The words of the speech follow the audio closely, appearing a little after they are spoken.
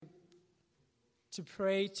to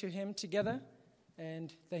pray to him together,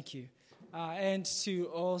 and thank you, and to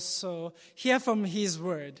also hear from his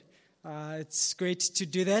word. It's great to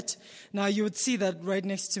do that. Now, you would see that right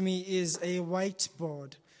next to me is a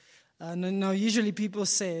whiteboard. Now, usually people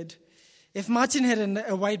said, if Martin had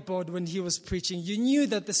a whiteboard when he was preaching, you knew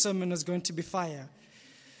that the sermon was going to be fire,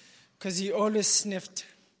 because he always sniffed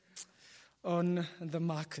on the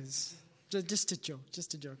markers. Just a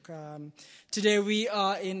joke. Today we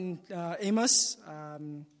are in Amos,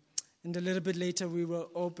 and a little bit later we will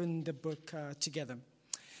open the book together.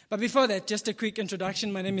 But before that, just a quick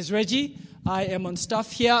introduction. My name is Reggie. I am on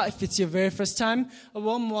staff here. If it's your very first time, a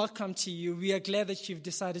warm welcome to you. We are glad that you've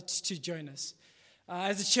decided to join us.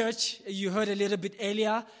 As a church, you heard a little bit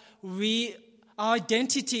earlier, our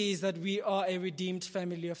identity is that we are a redeemed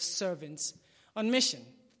family of servants on mission.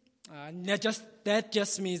 That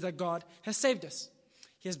just means that God has saved us.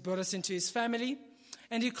 He has brought us into his family,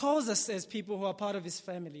 and he calls us as people who are part of his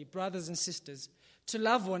family, brothers and sisters, to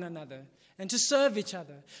love one another and to serve each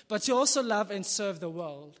other, but to also love and serve the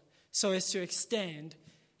world so as to extend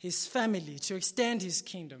his family, to extend his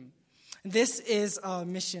kingdom. And this is our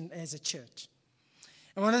mission as a church.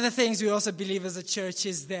 And one of the things we also believe as a church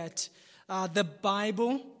is that the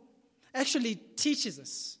Bible actually teaches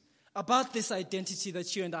us about this identity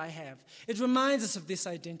that you and I have. It reminds us of this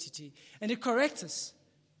identity, and it corrects us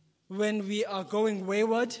when we are going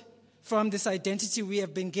wayward from this identity we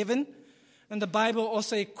have been given. And the Bible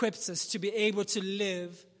also equips us to be able to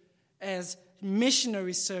live as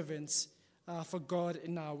missionary servants for God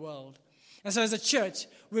in our world. And so as a church,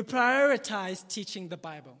 we prioritize teaching the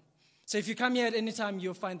Bible. So if you come here at any time,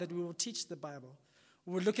 you'll find that we will teach the Bible.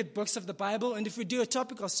 We will look at books of the Bible, and if we do a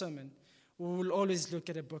topical sermon, we will always look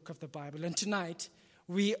at a book of the Bible. And tonight,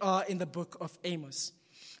 we are in the book of Amos.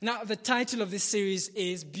 Now, the title of this series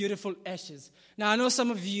is Beautiful Ashes. Now, I know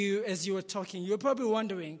some of you, as you were talking, you're probably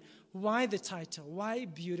wondering, why the title? Why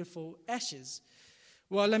Beautiful Ashes?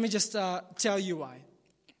 Well, let me just tell you why.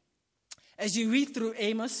 As you read through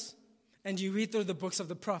Amos and you read through the books of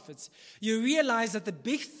the prophets, you realize that the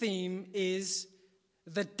big theme is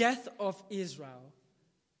the death of Israel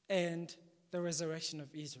and the resurrection of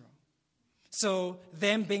Israel. So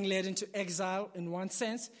them being led into exile in one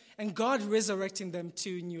sense, and God resurrecting them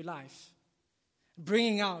to new life,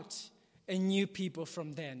 bringing out a new people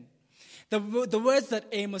from then. The words that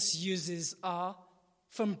Amos uses are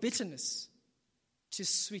from bitterness to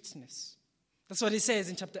sweetness. That's what he says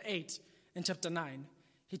in chapter 8 and chapter 9.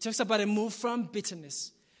 He talks about a move from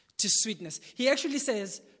bitterness to sweetness. He actually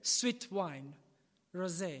says sweet wine,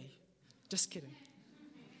 rosé. Just kidding.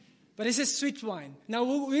 But he says sweet wine. Now,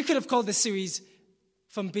 we could have called the series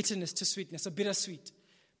From Bitterness to Sweetness, or Bittersweet.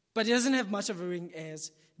 But it doesn't have much of a ring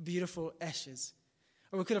as Beautiful Ashes.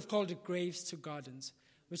 Or we could have called it Graves to Gardens,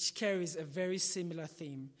 which carries a very similar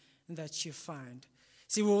theme that you find.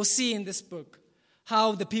 See, we will see in this book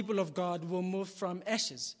how the people of God will move from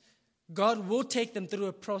ashes. God will take them through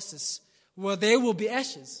a process where there will be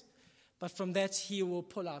ashes, but from that he will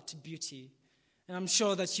pull out beauty. And I'm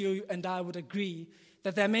sure that you and I would agree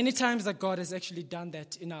that there are many times that God has actually done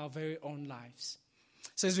that in our very own lives.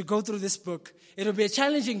 So as we go through this book, it'll be a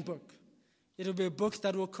challenging book. It'll be a book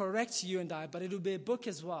that will correct you and I, but it'll be a book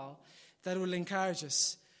as well that will encourage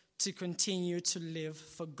us to continue to live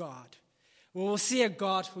for God. We will see a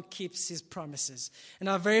God who keeps his promises. And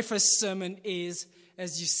our very first sermon is,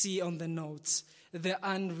 as you see on the notes, the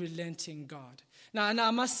unrelenting God. Now, and I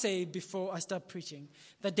must say before I start preaching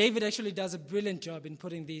that David actually does a brilliant job in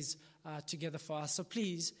putting these together for us. So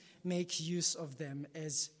please make use of them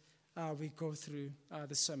as we go through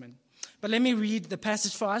the sermon. But let me read the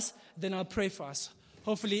passage for us, then I'll pray for us.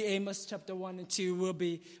 Hopefully Amos chapter 1 and 2 will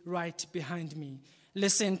be right behind me.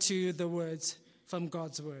 Listen to the words from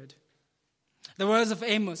God's word. The words of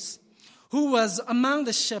Amos, who was among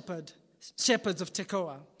the shepherds of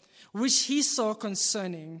Tekoa, which he saw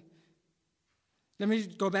concerning. Let me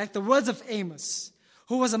go back. The words of Amos,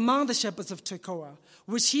 who was among the shepherds of Tekoa,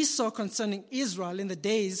 which he saw concerning Israel in the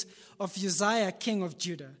days of Uzziah, king of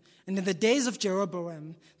Judah, and in the days of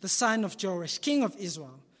Jeroboam, the son of Joash, king of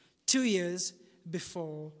Israel, 2 years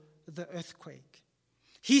before the earthquake.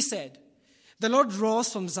 He said, the Lord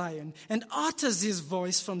roars from Zion and utters his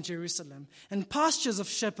voice from Jerusalem, and pastures of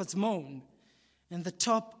shepherds moan, and the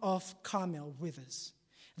top of Carmel withers.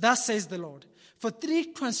 Thus says the Lord, for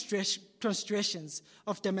 3 transgressions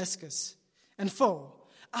of Damascus, and 4,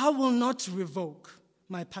 I will not revoke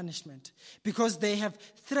my punishment, because they have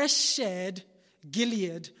threshed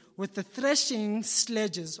Gilead with the threshing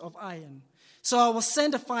sledges of iron. So I will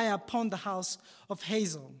send a fire upon the house of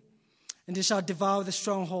Hazael, and it shall devour the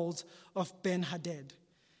strongholds of Ben-Hadad.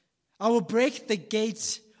 I will break the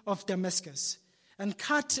gate of Damascus and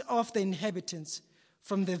cut off the inhabitants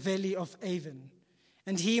from the valley of Avon,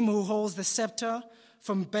 and him who holds the scepter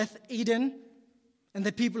from Beth Eden, and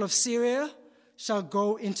the people of Syria shall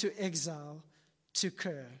go into exile to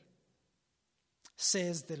Kir,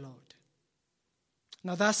 says the Lord.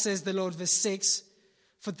 Now thus says the Lord, verse 6,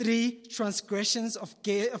 for 3 transgressions of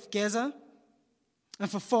Gaza, and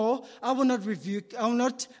for 4, I will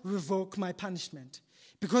not revoke my punishment,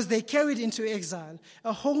 because they carried into exile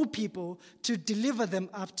a whole people to deliver them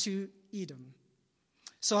up to Edom.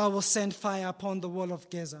 So I will send fire upon the wall of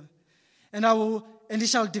Gaza, and it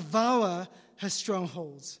shall devour her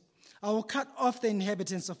strongholds. I will cut off the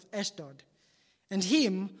inhabitants of Ashdod, and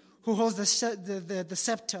him who holds the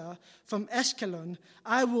scepter from Ashkelon,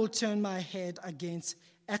 I will turn my head against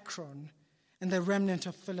Ekron, and the remnant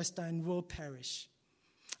of Philistine will perish.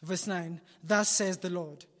 Verse 9, thus says the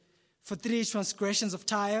Lord, for 3 transgressions of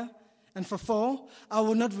Tyre, and for 4, I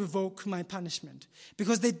will not revoke my punishment,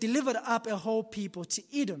 because they delivered up a whole people to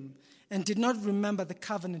Edom, and did not remember the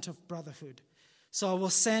covenant of brotherhood. So I will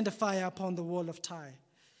send a fire upon the wall of Tyre,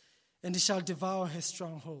 and it shall devour her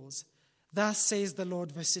strongholds. Thus says the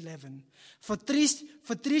Lord, verse 11, for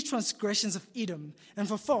three transgressions of Edom, and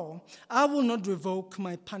for 4, I will not revoke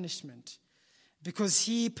my punishment, because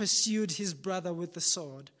he pursued his brother with the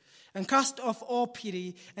sword, and cast off all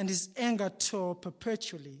pity, and his anger tore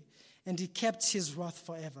perpetually, and he kept his wrath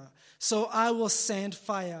forever. So I will send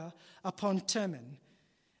fire upon Teman,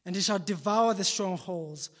 and it shall devour the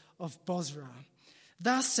strongholds of Bozrah.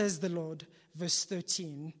 Thus says the Lord, verse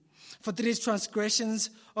 13, for 3 transgressions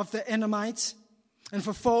of the Edomites, and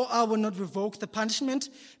for 4, I will not revoke the punishment,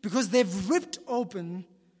 because they've ripped open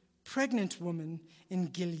pregnant women in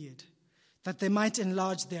Gilead, that they might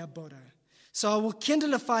enlarge their border. So I will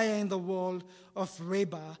kindle a fire in the wall of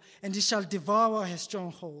Reba, and it shall devour her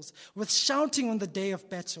strongholds, with shouting on the day of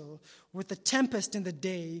battle, with a tempest in the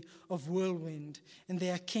day of whirlwind, and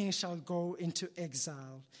their king shall go into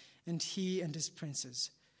exile, and he and his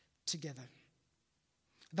princes together.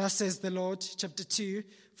 Thus says the Lord, chapter 2,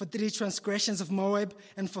 for 3 transgressions of Moab,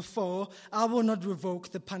 and for 4, I will not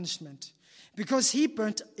revoke the punishment, because he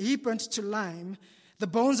burnt to lime the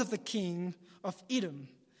bones of the king of Edom.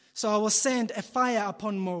 So I will send a fire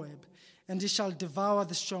upon Moab, and it shall devour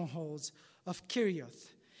the strongholds of Kirioth.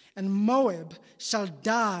 And Moab shall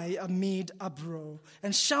die amid uproar,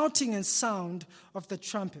 and shouting and sound of the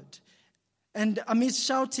trumpet. And amid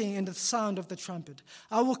shouting and the sound of the trumpet,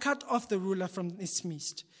 I will cut off the ruler from its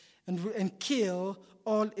midst, and kill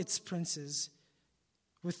all its princes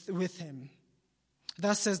with him.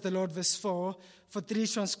 Thus says the Lord, verse 4, for 3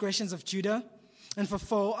 transgressions of Judah, and for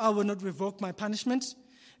 4, I will not revoke my punishment,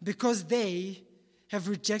 because they have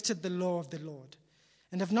rejected the law of the Lord,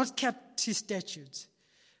 and have not kept his statutes,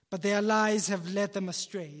 but their lies have led them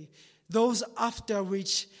astray, those after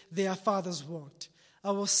which their fathers walked. I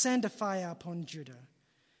will send a fire upon Judah,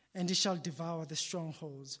 and it shall devour the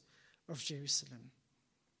strongholds of Jerusalem.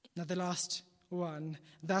 Now the last one,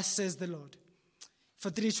 thus says the Lord, for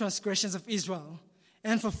 3 transgressions of Israel,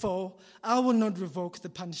 and for 4, I will not revoke the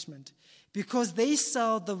punishment, because they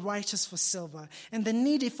sell the righteous for silver, and the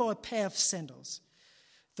needy for a pair of sandals.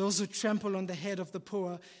 Those who trample on the head of the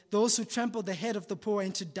poor, those who trample the head of the poor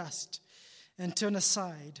into dust, and turn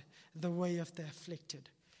aside the way of the afflicted.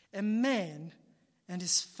 A man and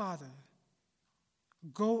his father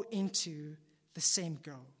go into the same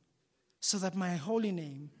go, so that my holy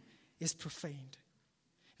name is profaned.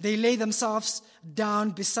 They lay themselves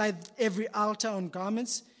down beside every altar on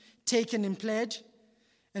garments taken in pledge,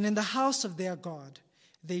 and in the house of their God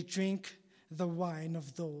they drink the wine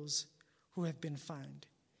of those who have been fined.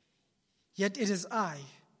 Yet it is I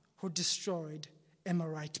who destroyed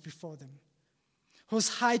Amorite before them, whose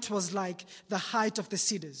height was like the height of the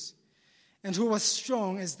cedars, and who was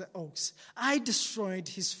strong as the oaks. I destroyed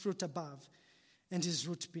his fruit above and his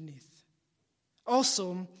root beneath.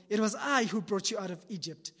 Also, it was I who brought you out of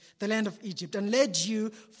Egypt, the land of Egypt, and led you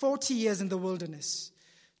 40 years in the wilderness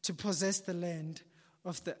to possess the land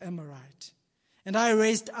of the Amorite. And I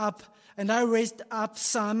raised up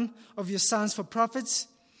some of your sons for prophets,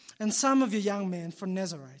 and some of your young men for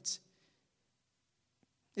Nazarites.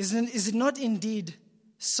 Is it not indeed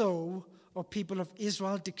so, O people of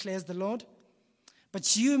Israel, declares the Lord?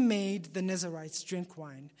 But you made the Nazarites drink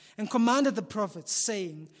wine, and commanded the prophets,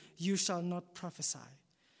 saying, you shall not prophesy.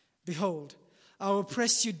 Behold, I will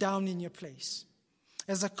press you down in your place,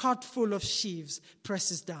 as a cart full of sheaves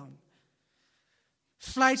presses down.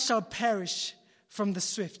 Flight shall perish from the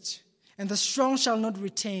swift, and the strong shall not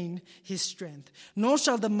retain his strength, nor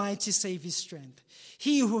shall the mighty save his strength.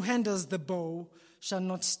 He who handles the bow shall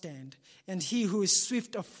not stand, and he who is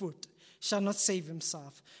swift of foot shall not save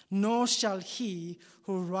himself, nor shall he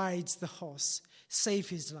who rides the horse save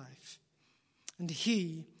his life. And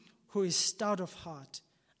he who is stout of heart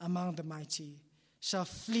among the mighty shall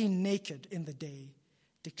flee naked in the day,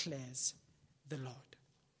 declares the Lord.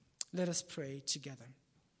 Let us pray together.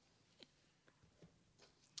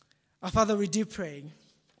 Our Father, we do pray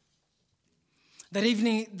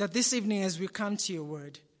that this evening as we come to your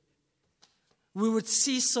word, we would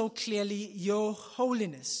see so clearly your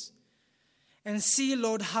holiness and see,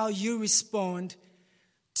 Lord, how you respond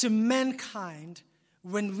to mankind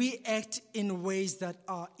when we act in ways that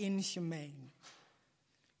are inhumane.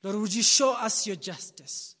 Lord, would you show us your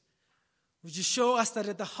justice? Would you show us that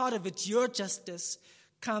at the heart of it, your justice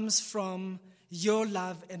comes from your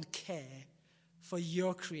love and care for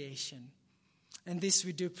your creation? And this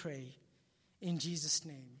we do pray in Jesus'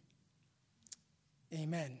 name.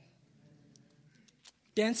 Amen.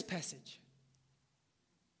 Dan's passage.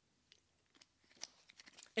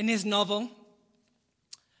 In his novel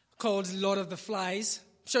called Lord of the Flies,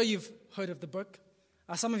 I'm sure you've heard of the book.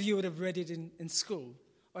 Some of you would have read it in school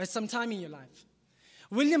or at some time in your life.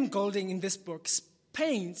 William Golding in this book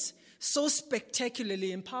paints so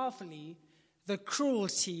spectacularly and powerfully the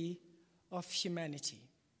cruelty of humanity.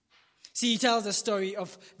 See, he tells the story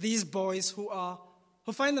of these boys who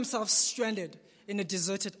find themselves stranded in a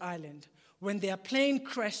deserted island when their plane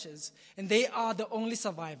crashes and they are the only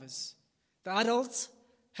survivors. The adults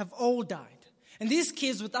have all died. And these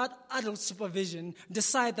kids, without adult supervision,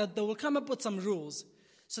 decide that they will come up with some rules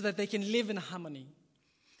so that they can live in harmony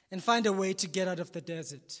and find a way to get out of the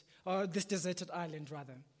desert, or this deserted island,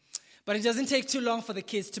 rather. But it doesn't take too long for the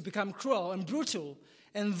kids to become cruel and brutal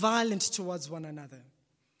and violent towards one another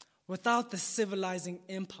without the civilizing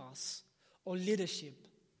impulse or leadership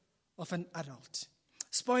of an adult.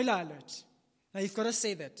 Spoiler alert. Now, you've got to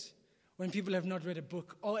say that when people have not read a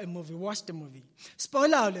book or a movie, watched the movie.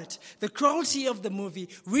 Spoiler alert. The cruelty of the movie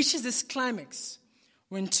reaches its climax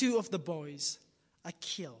when two of the boys are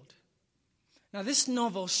killed. Now, this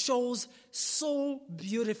novel shows so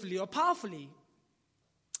beautifully or powerfully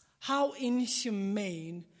how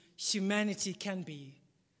inhumane humanity can be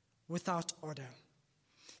without order.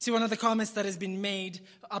 See, one of the comments that has been made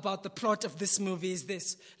about the plot of this movie is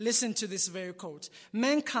this. Listen to this very quote.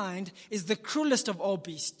 Mankind is the cruelest of all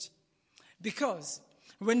beasts because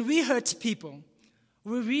when we hurt people,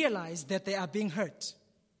 we realize that they are being hurt.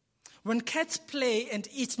 When cats play and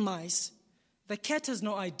eat mice, the cat has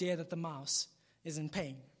no idea that the mouse is in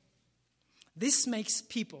pain. This makes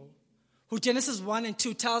people, who Genesis 1 and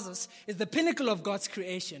 2 tells us is the pinnacle of God's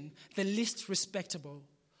creation, the least respectable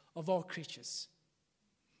of all creatures.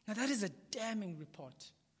 Now that is a damning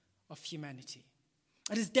report of humanity.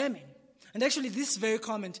 It is damning. And actually this very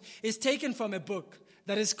comment is taken from a book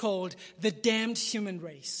that is called The Damned Human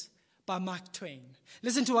Race by Mark Twain.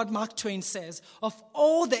 Listen to what Mark Twain says. Of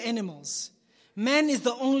all the animals, man is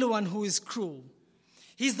the only one who is cruel.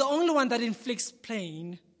 He's the only one that inflicts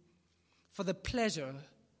pain for the pleasure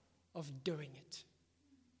of doing it.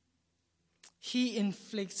 He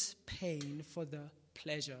inflicts pain for the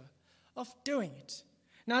pleasure of doing it.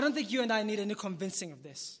 Now, I don't think you and I need any convincing of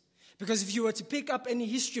this. Because if you were to pick up any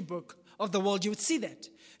history book of the world, you would see that.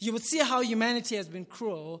 You would see how humanity has been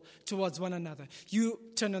cruel towards one another. You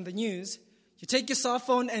turn on the news, you take your cell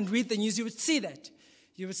phone and read the news, you would see that.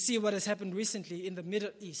 You would see what has happened recently in the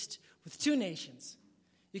Middle East with two nations.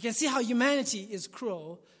 You can see how humanity is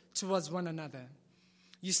cruel towards one another.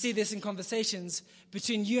 You see this in conversations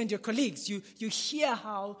between you and your colleagues. You hear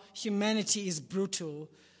how humanity is brutal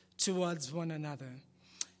towards one another.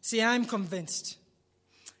 See, I'm convinced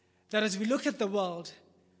that as we look at the world,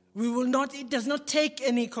 it does not take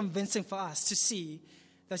any convincing for us to see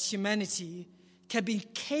that humanity can be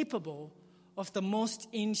capable of the most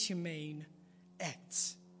inhumane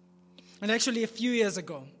acts. And actually, a few years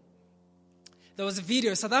ago, there was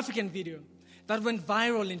a South African video, that went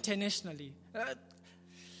viral internationally.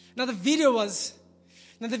 Now the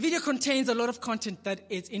video contains a lot of content that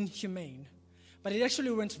is inhumane, but it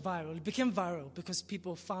actually went viral. It became viral because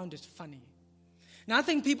people found it funny. Now I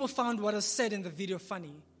think people found what was said in the video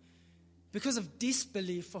funny because of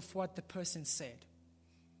disbelief of what the person said.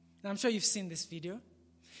 Now I'm sure you've seen this video.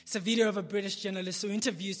 It's a video of a British journalist who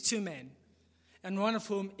interviews two men, and one of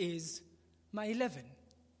whom is my 11.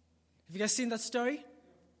 Have you guys seen that story?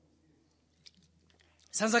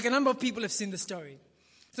 Sounds like a number of people have seen the story.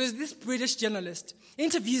 So this British journalist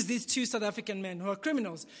interviews these two South African men who are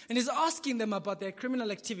criminals, and he's asking them about their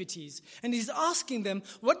criminal activities. And he's asking them,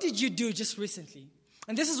 what did you do just recently?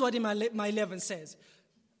 And this is what my 11 says.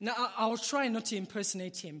 Now, I'll try not to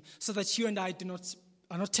impersonate him so that you and I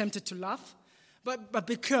are not tempted to laugh, but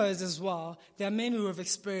because as well, there are many who have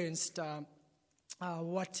experienced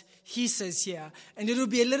what he says here, and it will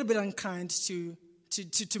be a little bit unkind to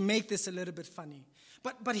make this a little bit funny.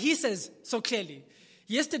 But he says so clearly,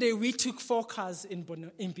 yesterday we took 4 cars in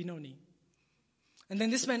Benoni. And then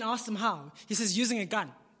this man asked him how. He says, using a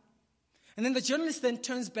gun. And then the journalist then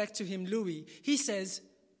turns back to him, Louis. He says,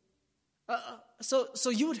 so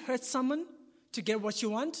you would hurt someone to get what you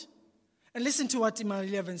want? And listen to what Imam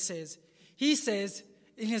 11 says. He says,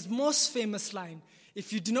 in his most famous line,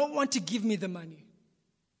 if you do not want to give me the money,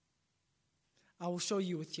 I will show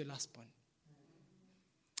you with your last born.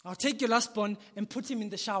 I'll take your last born and put him in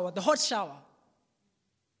the shower, the hot shower.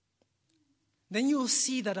 Then you will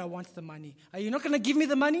see that I want the money. Are you not going to give me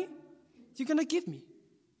the money? You're going to give me.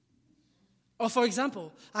 Or for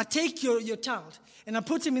example, I take your child and I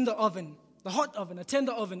put him in the oven, the hot oven. I turn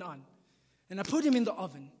the oven on and I put him in the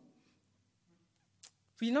oven.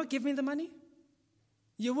 Will you not give me the money?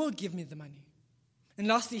 You will give me the money. And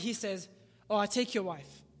lastly, he says, I take your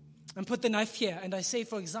wife and put the knife here and I say,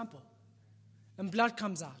 for example, and blood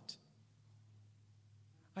comes out.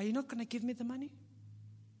 Are you not going to give me the money?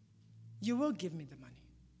 You will give me the money.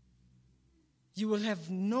 You will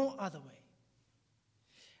have no other way.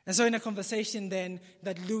 And so in a conversation then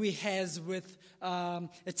that Louis has with a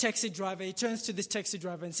taxi driver, he turns to this taxi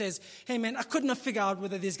driver and says, hey man, I could not figure out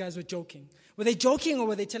whether these guys were joking. Were they joking or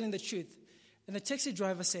were they telling the truth? And the taxi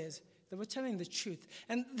driver says, they were telling the truth.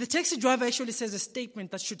 And the taxi driver actually says a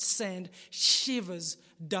statement that should send shivers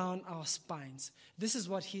down our spines. This is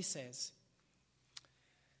what he says.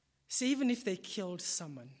 See, even if they killed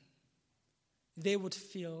someone, they would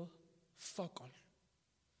feel fuck all.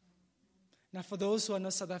 Now, for those who are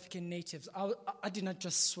not South African natives, I did not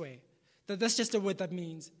just swear. That's just a word that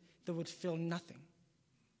means they would feel nothing,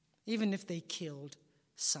 even if they killed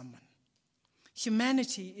someone.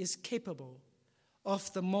 Humanity is capable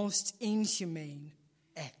of the most inhumane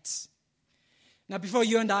acts. Now, before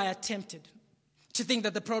you and I are tempted to think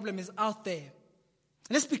that the problem is out there,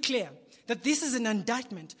 let's be clear that this is an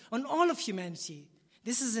indictment on all of humanity.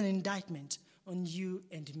 This is an indictment on you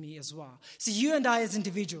and me as well. See, you and I as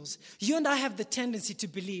individuals, you and I have the tendency to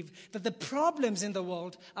believe that the problems in the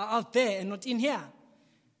world are out there and not in here.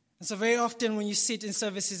 And so very often when you sit in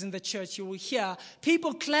services in the church, you will hear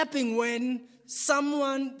people clapping when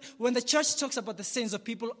the church talks about the sins of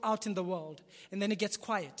people out in the world, and then it gets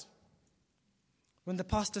quiet. When the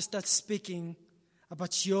pastor starts speaking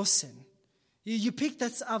about your sin, you pick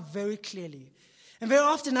that up very clearly. And very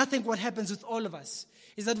often I think what happens with all of us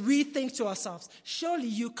is that we think to ourselves, surely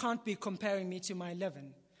you can't be comparing me to my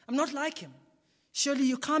 11. I'm not like him. Surely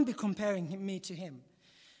you can't be comparing me to him.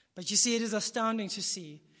 But you see, it is astounding to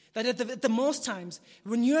see that at the most times,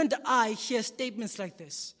 when you and I hear statements like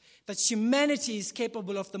this, that humanity is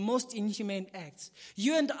capable of the most inhumane acts,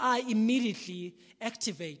 you and I immediately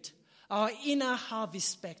activate our inner Harvey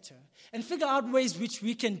Specter and figure out ways which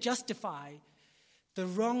we can justify the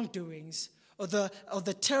wrongdoings or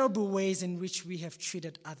the terrible ways in which we have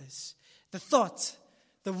treated others, the thoughts,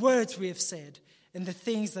 the words we have said, and the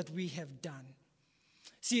things that we have done.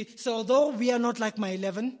 See, so although we are not like my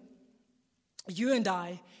 11, you and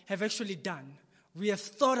I have actually done, we have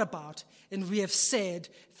thought about, and we have said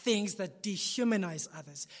things that dehumanize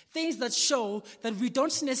others, things that show that we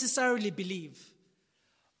don't necessarily believe,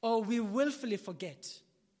 or we willfully forget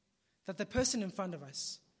that the person in front of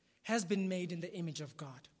us has been made in the image of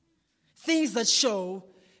God. Things that show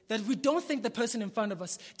that we don't think the person in front of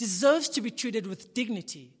us deserves to be treated with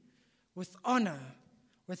dignity, with honor,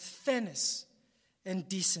 with fairness, and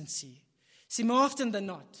decency. See, more often than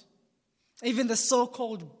not, even the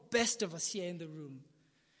so-called best of us here in the room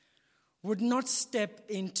would step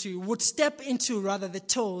into the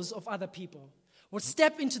toes of other people, would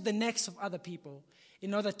step into the necks of other people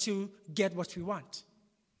in order to get what we want.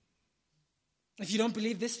 If you don't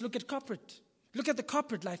believe this, look at corporate. Look at the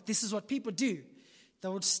corporate life. This is what people do. They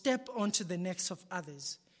would step onto the necks of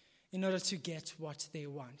others in order to get what they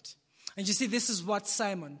want. And you see, this is what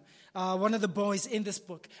Simon, one of the boys in this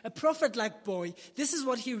book, a prophet-like boy, this is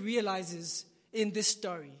what he realizes in this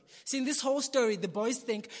story. See, in this whole story, the boys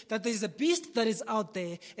think that there's a beast that is out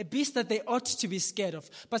there, a beast that they ought to be scared of.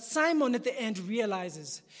 But Simon at the end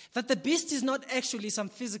realizes that the beast is not actually some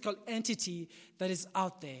physical entity that is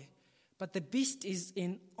out there, but the beast is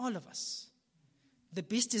in all of us. The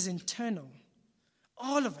beast is internal.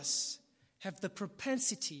 All of us have the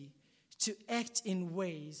propensity to act in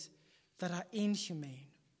ways that are inhumane.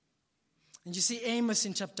 And you see, Amos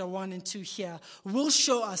in chapter 1 and 2 here will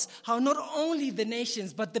show us how not only the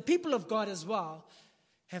nations, but the people of God as well,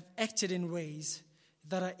 have acted in ways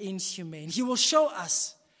that are inhumane. He will show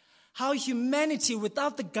us how humanity,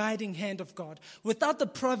 without the guiding hand of God, without the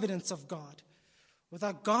providence of God,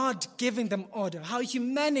 without God giving them order, how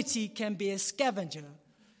humanity can be a scavenger,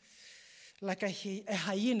 like a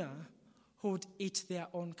hyena who would eat their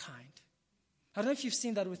own kind. I don't know if you've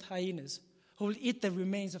seen that with hyenas, who will eat the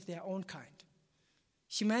remains of their own kind.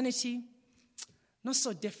 Humanity, not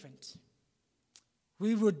so different.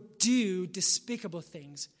 We would do despicable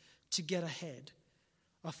things to get ahead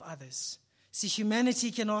of others. See,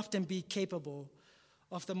 humanity can often be capable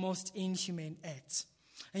of the most inhumane acts.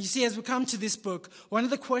 And you see, as we come to this book, one of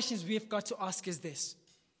the questions we've got to ask is this: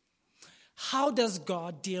 how does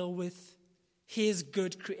God deal with his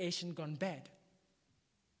good creation gone bad?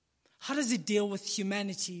 How does he deal with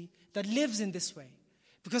humanity that lives in this way?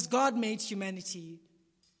 Because God made humanity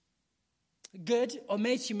good, or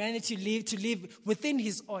made humanity live within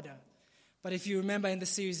his order. But if you remember in the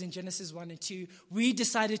series in Genesis 1 and 2, we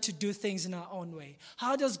decided to do things in our own way.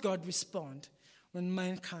 How does God respond when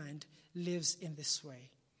mankind lives in this way?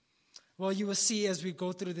 Well, you will see as we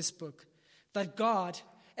go through this book that God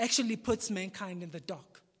actually puts mankind in the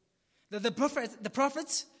dock. The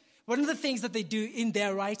prophets, one of the things that they do in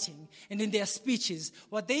their writing and in their speeches,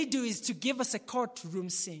 what they do is to give us a courtroom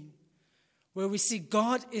scene where we see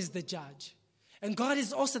God is the judge. And God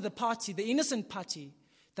is also the party, the innocent party,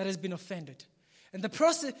 that has been offended. And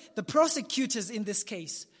the prosecutors in this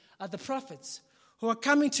case are the prophets, who are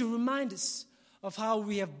coming to remind us of how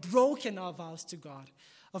we have broken our vows to God,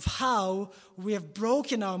 of how we have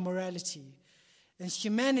broken our morality. And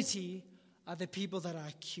humanity are the people that are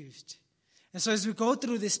accused. And so as we go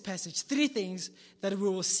through this passage, three things that we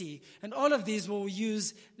will see. And all of these will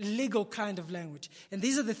use legal kind of language. And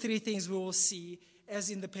these are the three things we will see as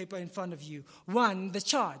in the paper in front of you. One, the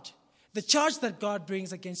charge. The charge that God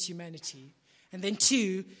brings against humanity. And then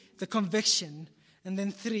two, the conviction. And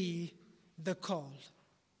then three, the call.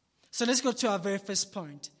 So let's go to our very first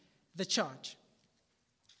point, the charge.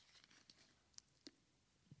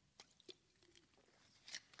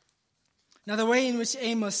 Now, the way in which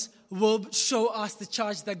Amos will show us the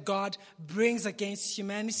charge that God brings against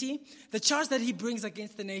humanity, the charge that he brings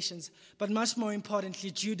against the nations, but much more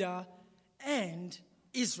importantly, Judah and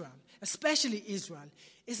Israel, especially Israel,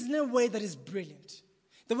 is in a way that is brilliant.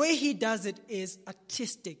 The way he does it is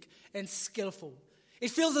artistic and skillful. It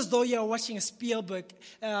feels as though you're watching a Steven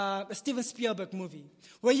Spielberg movie,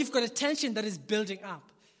 where you've got a tension that is building up.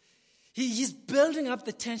 He's building up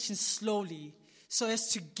the tension slowly so as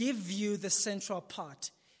to give you the central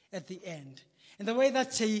part at the end. And the way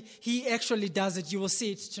that he actually does it, you will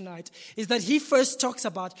see it tonight, is that he first talks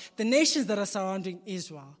about the nations that are surrounding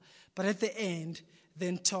Israel, but at the end,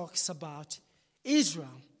 then talks about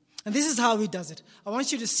Israel. And this is how he does it. I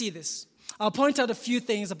want you to see this. I'll point out a few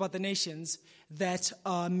things about the nations that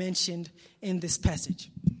are mentioned in this passage.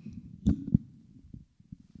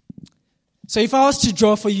 So if I was to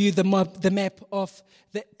draw for you the map of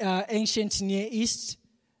the ancient Near East,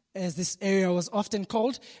 as this area was often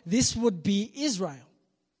called, this would be Israel.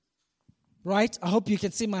 Right? I hope you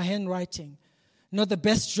can see my handwriting. Not the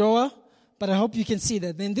best drawer, but I hope you can see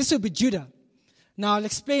that. Then this would be Judah. Now, I'll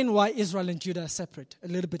explain why Israel and Judah are separate a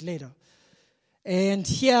little bit later. And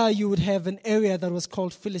here you would have an area that was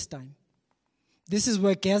called Philistine. This is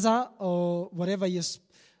where Gaza, or whatever your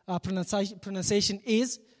pronunciation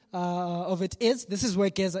is, of it is. This is where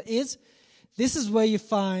Gaza is. This is where you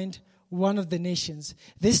find one of the nations.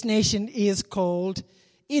 This nation is called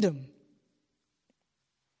Edom.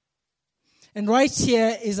 And right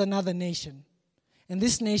here is another nation. And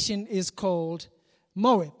this nation is called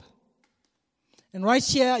Moab. And right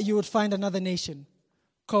here you would find another nation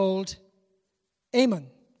called Ammon.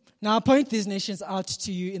 Now I'll point these nations out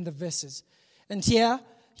to you in the verses. And here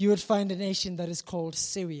you would find a nation that is called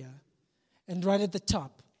Syria. And right at the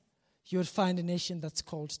top, you would find a nation that's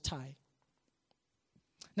called Tyre.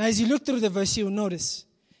 Now, as you look through the verse, you'll notice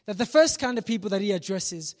that the first kind of people that he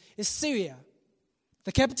addresses is Syria.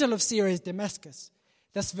 The capital of Syria is Damascus.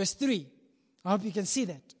 That's verse 3. I hope you can see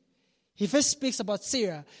that. He first speaks about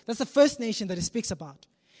Syria. That's the first nation that he speaks about.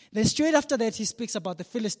 Then straight after that, he speaks about the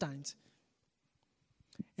Philistines.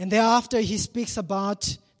 And thereafter, he speaks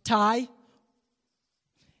about Tyre.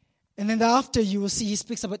 And then thereafter, you will see he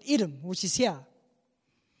speaks about Edom, which is here.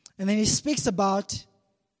 And then he speaks about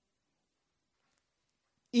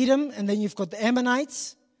Edom, and then you've got the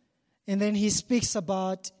Ammonites. And then he speaks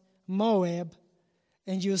about Moab,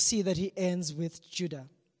 and you'll see that he ends with Judah.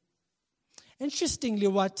 Interestingly,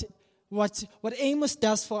 what Amos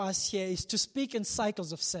does for us here is to speak in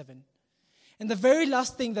cycles of 7. And the very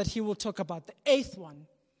last thing that he will talk about, the 8th one,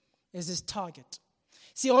 is his target.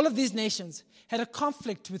 See, all of these nations had a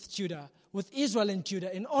conflict with Judah, with Israel and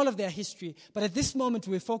Judah in all of their history. But at this moment,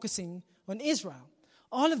 we're focusing on Israel.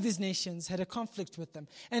 All of these nations had a conflict with them.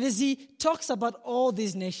 And as he talks about all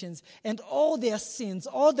these nations and all their sins,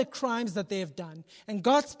 all the crimes that they have done, and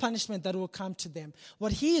God's punishment that will come to them,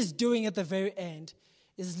 what he is doing at the very end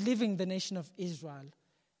is leaving the nation of Israel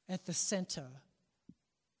at the center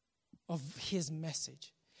of his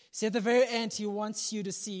message. See, at the very end, he wants you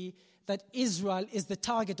to see that Israel is the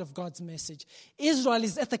target of God's message. Israel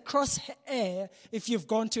is at the crosshair, if you've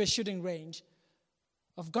gone to a shooting range,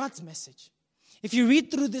 of God's message. If you read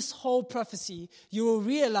through this whole prophecy, you will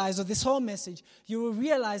realize, or this whole message, you will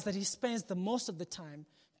realize that he spends the most of the time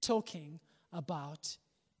talking about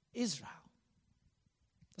Israel.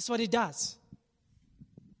 That's what he does.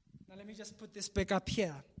 Now let me just put this back up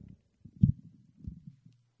here.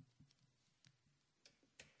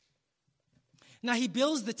 Now he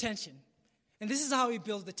builds the tension. And this is how he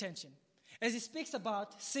builds the tension. As he speaks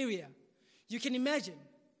about Syria, you can imagine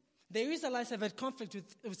the Israelites have had conflict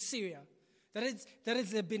with Syria. That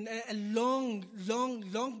has been a long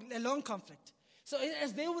conflict. So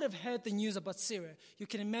as they would have heard the news about Syria, you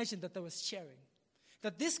can imagine that there was cheering.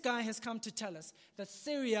 That this guy has come to tell us that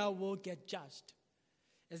Syria will get judged.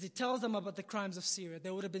 As he tells them about the crimes of Syria,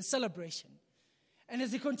 there would have been celebration. And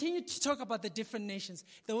as he continued to talk about the different nations,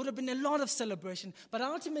 there would have been a lot of celebration. But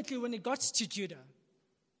ultimately, when it got to Judah,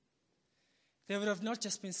 they would have not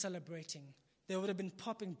just been celebrating. They would have been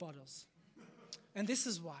popping bottles. And this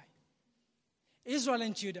is why. Israel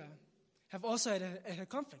and Judah have also had a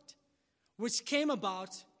conflict, which came about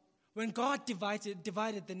when God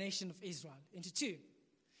divided the nation of Israel into two.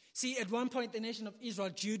 See, at one point, the nation of Israel,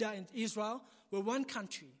 Judah and Israel, were one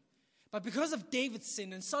country. But because of David's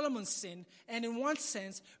sin and Solomon's sin, and in one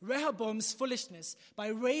sense, Rehoboam's foolishness, by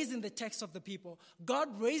raising the tax of the people,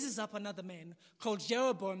 God raises up another man called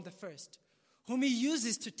Jeroboam the first, whom he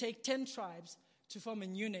uses to take 10 tribes to form a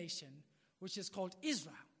new nation, which is called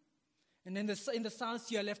Israel. And in the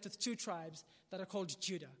south, you are left with 2 tribes that are called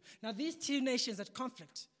Judah. Now, these 2 nations had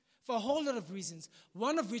conflict for a whole lot of reasons,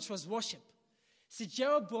 one of which was worship. See,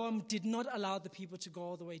 Jeroboam did not allow the people to go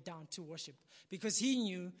all the way down to worship because he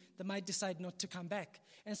knew they might decide not to come back.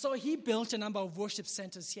 And so he built a number of worship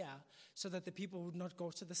centers here so that the people would not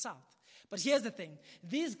go to the south. But here's the thing.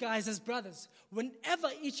 These guys as brothers, whenever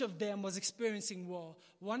each of them was experiencing war,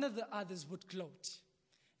 one of the others would gloat.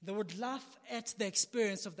 They would laugh at the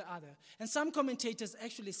experience of the other. And some commentators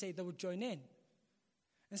actually say they would join in.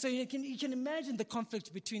 And so you can imagine the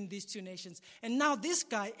conflict between these 2 nations. And now this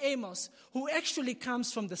guy, Amos, who actually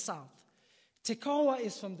comes from the south, Tekoa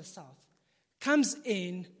is from the south, comes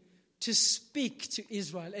in to speak to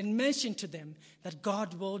Israel and mention to them that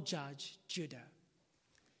God will judge Judah.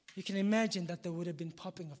 You can imagine that there would have been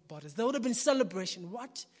popping of bottles. There would have been celebration.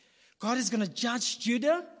 What? God is going to judge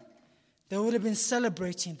Judah? They would have been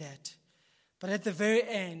celebrating that. But at the very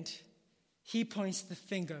end, he points the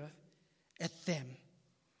finger at them.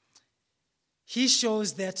 He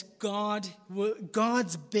shows that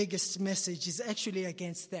God's biggest message is actually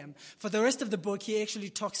against them. For the rest of the book, he actually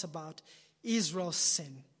talks about Israel's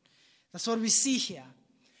sin. That's what we see here.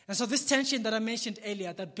 And so this tension that I mentioned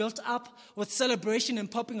earlier that built up with celebration and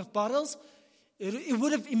popping of bottles, it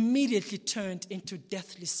would have immediately turned into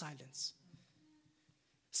deathly silence.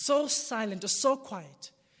 So silent or so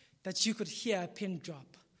quiet that you could hear a pin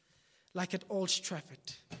drop, like at Old Trafford.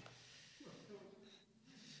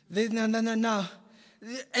 No.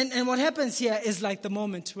 And what happens here is like the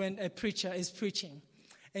moment when a preacher is preaching.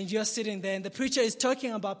 And you're sitting there, and the preacher is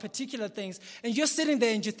talking about particular things. And you're sitting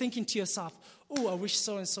there, and you're thinking to yourself, oh, I wish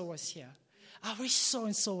so-and-so was here. I wish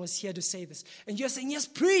so-and-so was here to say this. And you're saying, yes,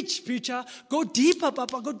 preach, preacher. Go deeper,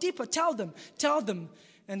 Papa, go deeper. Tell them.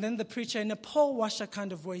 And then the preacher, in a Paul Washer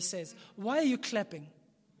kind of way, says, why are you clapping?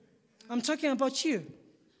 I'm talking about you.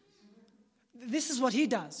 This is what he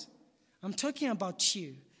does. I'm talking about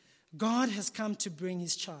you. God has come to bring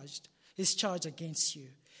his charge against you.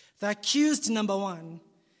 The accused number 1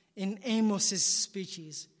 in Amos's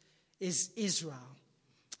speeches is Israel,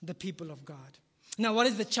 the people of God. Now, what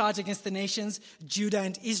is the charge against the nations, Judah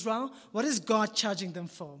and Israel? What is God charging them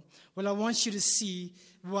for? Well, I want you to see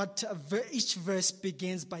what each verse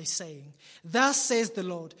begins by saying. Thus says the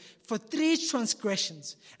Lord, for 3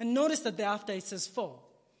 transgressions. And notice that thereafter it says 4.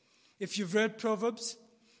 If you've read Proverbs,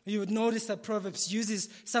 you would notice that Proverbs uses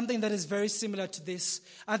something that is very similar to this.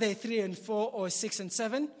 Are they 3 and 4 or 6 and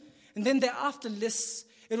 7? And then thereafter lists,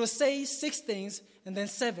 it will say 6 things and then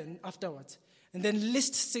 7 afterwards. And then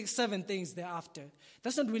list 7 things thereafter.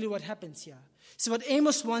 That's not really what happens here. So what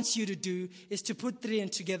Amos wants you to do is to put 3 in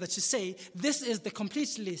together to say, this is the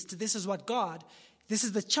complete list. This is what God This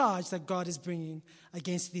is the charge that God is bringing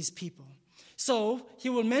against these people. So he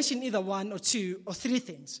will mention either one or two or three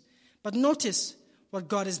things. But notice what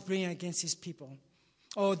God is bringing against his people,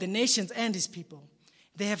 or the nations and his people.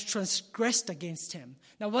 They have transgressed against him.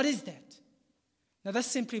 Now, what is that? Now, that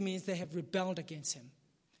simply means they have rebelled against him.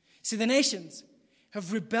 See, the nations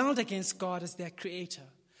have rebelled against God as their creator.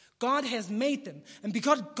 God has made them. And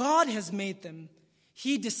because God has made them,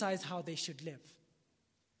 he decides how they should live.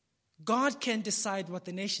 God can decide what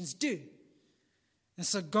the nations do. And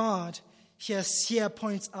so God here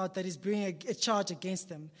points out that he's bringing a charge against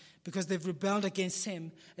them because they've rebelled against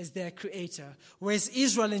him as their creator. Whereas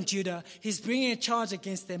Israel and Judah, he's bringing a charge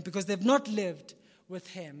against them because they've not lived with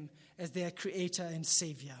him as their creator and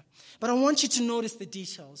savior. But I want you to notice the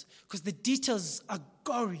details, because the details are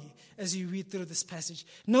gory as you read through this passage.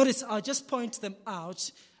 Notice, I'll just point them out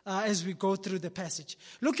as we go through the passage.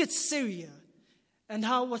 Look at Syria and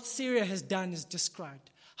how what Syria has done is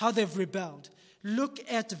described, how they've rebelled. Look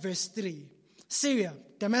at verse 3. Syria,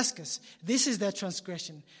 Damascus, this is their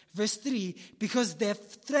transgression. Verse 3, because they've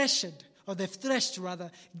threshed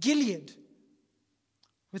Gilead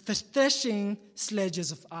with the threshing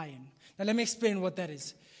sledges of iron. Now let me explain what that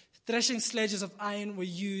is. Threshing sledges of iron were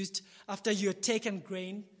used after you had taken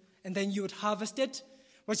grain and then you would harvest it.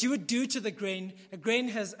 What you would do to the grain, a grain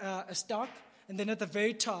has a stalk, and then at the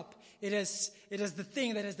very top, it has the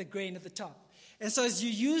thing that has the grain at the top. And so as you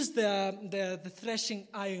use the threshing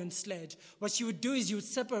iron sledge, what you would do is you would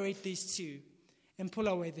separate these two and pull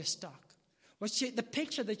away the stalk. The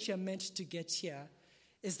picture that you're meant to get here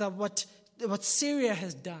is that what Syria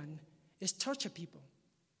has done is torture people.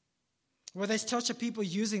 Whether it's torture people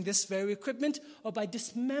using this very equipment or by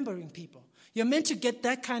dismembering people. You're meant to get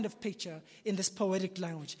that kind of picture in this poetic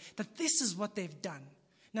language, that this is what they've done.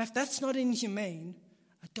 Now, if that's not inhumane,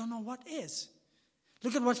 I don't know what is.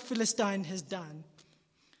 Look at what Philistine has done.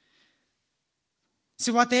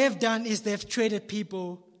 See, what they have done is they've traded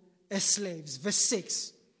people as slaves. Verse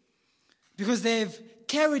 6. Because they've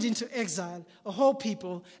carried into exile a whole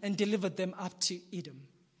people and delivered them up to Edom.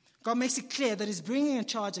 God makes it clear that he's bringing a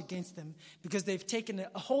charge against them because they've taken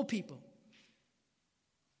a whole people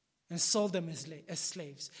and sold them as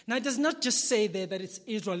slaves. Now, it does not just say there that it's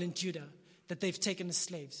Israel and Judah that they've taken as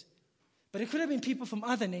slaves, but it could have been people from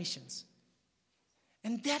other nations.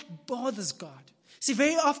 And that bothers God. See,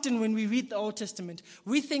 very often when we read the Old Testament,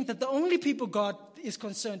 we think that the only people God is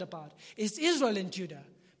concerned about is Israel and Judah.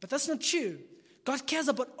 But that's not true. God cares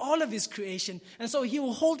about all of his creation, and so he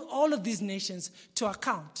will hold all of these nations to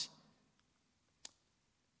account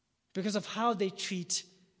because of how they treat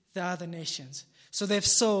the other nations. So they've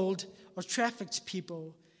sold or trafficked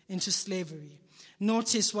people into slavery.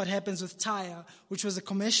 Notice what happens with Tyre, which was a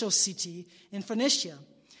commercial city in Phoenicia.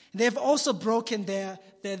 They've also broken their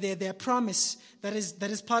promise that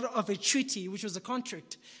is part of a treaty, which was a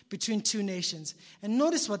contract between two nations. And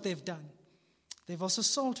notice what they've done. They've also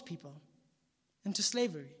sold people into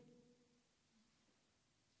slavery.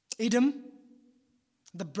 Edom,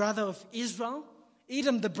 the brother of Israel.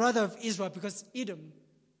 Edom, the brother of Israel, because Edom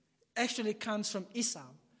actually comes from Esau.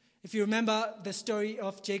 If you remember the story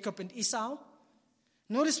of Jacob and Esau,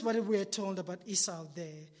 notice what we are told about Esau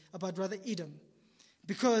there, about brother Edom.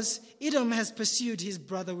 Because Edom has pursued his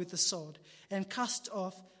brother with the sword and cast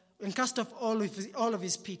off all of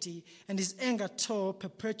his pity, and his anger tore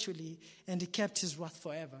perpetually, and he kept his wrath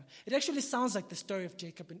forever. It actually sounds like the story of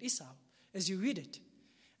Jacob and Esau as you read it.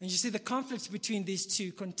 And you see the conflict between these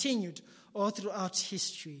two continued all throughout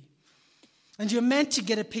history. And you're meant to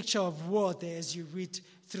get a picture of war there as you read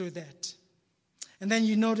through that. And then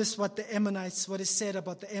you notice what is said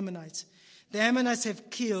about the Ammonites. The Ammonites have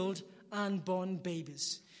killed unborn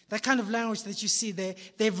babies. That kind of language that you see there,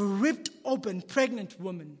 they've ripped open pregnant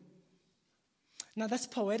women. Now that's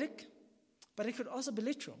poetic, but it could also be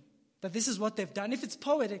literal, that this is what they've done. If it's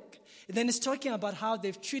poetic, then it's talking about how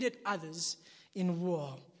they've treated others in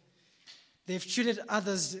war. They've treated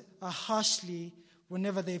others harshly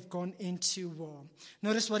whenever they've gone into war.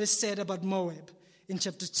 Notice what is said about Moab in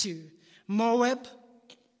chapter 2. Moab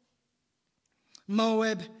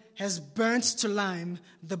has burnt to lime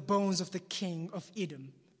the bones of the king of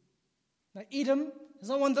Edom. Now, Edom is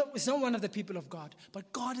not one of the people of God,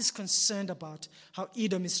 but God is concerned about how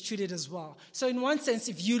Edom is treated as well. So in one sense,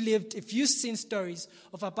 if you've seen stories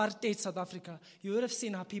of apartheid South Africa, you would have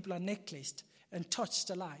seen how people are necklaced and touched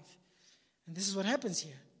alive. And this is what happens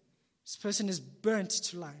here. This person is burnt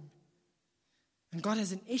to lime. And God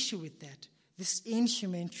has an issue with that, this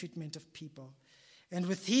inhumane treatment of people. And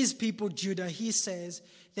with his people, Judah, he says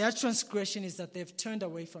their transgression is that they've turned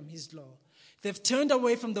away from his law. They've turned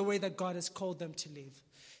away from the way that God has called them to live.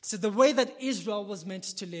 So the way that Israel was meant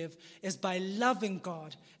to live is by loving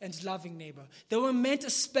God and loving neighbor. They were meant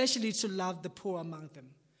especially to love the poor among them.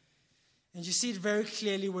 And you see it very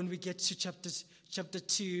clearly when we get to chapter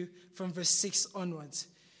 2 from verse 6 onwards,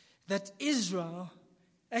 that Israel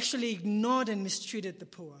actually ignored and mistreated the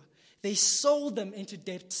poor. They sold them into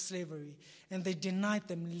debt slavery, and they denied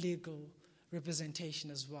them legal representation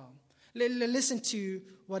as well. Listen to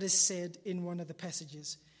what is said in one of the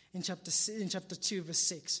passages in chapter 2, verse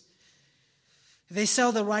 6. They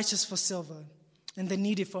sell the righteous for silver and the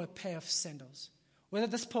needy for a pair of sandals. Whether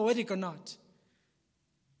that's poetic or not,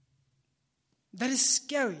 that is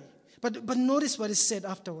scary. But notice what is said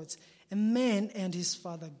afterwards. A man and his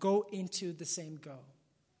father go into the same girl.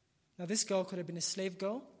 Now this girl could have been a slave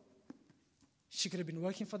girl. She could have been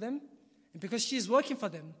working for them. And because she is working for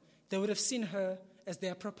them, they would have seen her as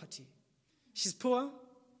their property. She's poor.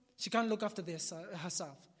 She can't look after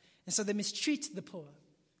herself. And so they mistreat the poor.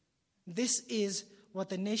 This is what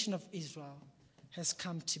the nation of Israel has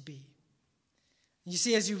come to be. You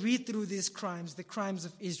see, as you read through these crimes, the crimes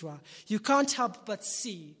of Israel, you can't help but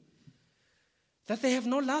see that they have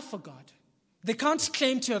no love for God. They can't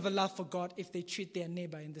claim to have a love for God if they treat their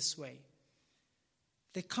neighbor in this way.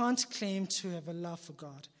 They can't claim to have a love for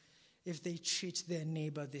God if they treat their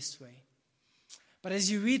neighbor this way. But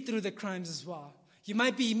as you read through the crimes as well, you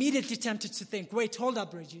might be immediately tempted to think, wait, hold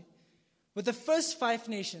up, Reggie. With the first 5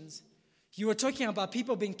 nations, you were talking about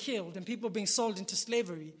people being killed and people being sold into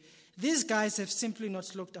slavery. These guys have simply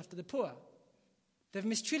not looked after the poor. They've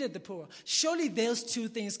mistreated the poor. Surely those two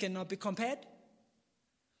things cannot be compared?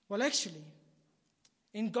 Well, actually,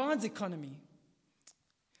 in God's economy,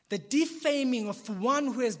 the defaming of one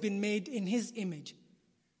who has been made in his image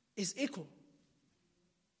is equal.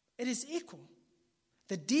 It is equal.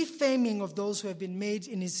 The defaming of those who have been made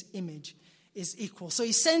in his image is equal. So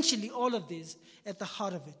essentially, all of these, at the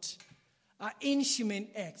heart of it, are inhumane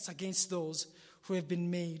acts against those who have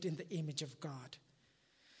been made in the image of God.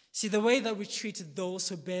 See, the way that we treat those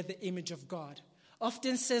who bear the image of God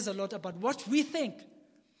often says a lot about what we think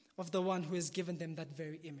of the one who has given them that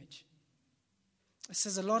very image. It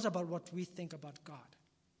says a lot about what we think about God.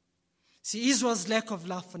 See, Israel's lack of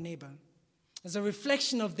love for neighbor is a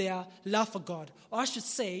reflection of their love for God, or I should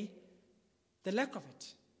say, the lack of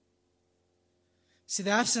it. See,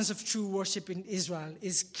 the absence of true worship in Israel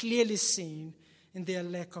is clearly seen in their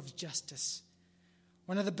lack of justice.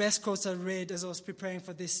 One of the best quotes I read as I was preparing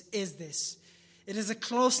for this is this. It is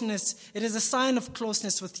a sign of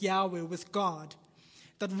closeness with Yahweh, with God,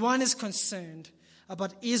 that one is concerned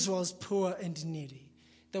about Israel's poor and needy.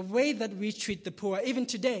 The way that we treat the poor, even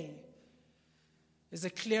today, is a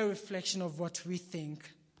clear reflection of what we think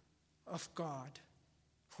of God,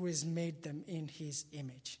 who has made them in his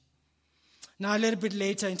image. Now, a little bit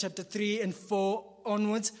later in chapter 3 and 4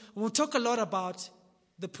 onwards, we'll talk a lot about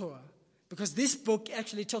the poor, because this book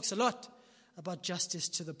actually talks a lot about justice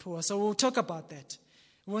to the poor. So we'll talk about that.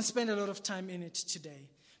 We won't spend a lot of time in it today.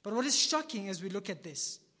 But what is shocking as we look at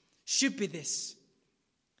this should be this,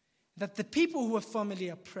 that the people who were formerly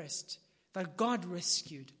oppressed, that God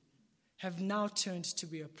rescued, have now turned to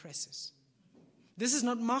be oppressors. This is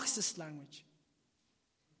not Marxist language.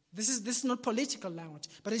 This is not political language.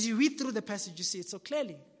 But as you read through the passage, you see it so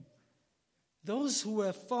clearly. Those who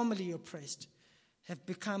were formerly oppressed have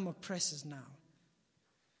become oppressors now.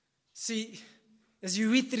 See, as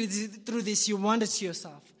you read through this, you wonder to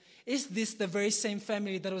yourself, is this the very same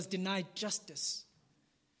family that was denied justice,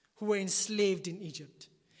 who were enslaved in Egypt?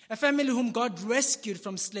 A family whom God rescued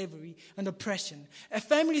from slavery and oppression. A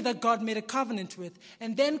family that God made a covenant with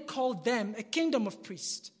and then called them a kingdom of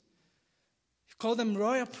priests. He called them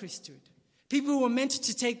royal priesthood. People who were meant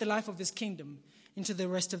to take the life of his kingdom into the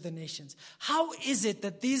rest of the nations. How is it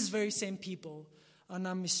that these very same people are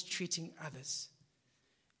now mistreating others?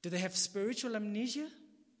 Do they have spiritual amnesia?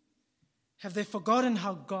 Have they forgotten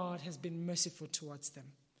how God has been merciful towards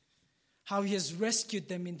them? How he has rescued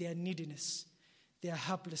them in their neediness, their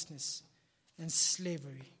helplessness, and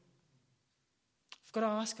slavery? We've got to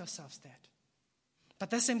ask ourselves that. But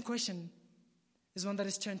that same question is one that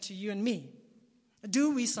is turned to you and me.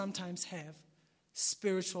 Do we sometimes have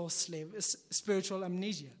spiritual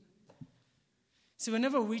amnesia? See,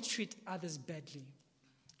 whenever we treat others badly,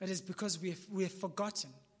 it is because we have forgotten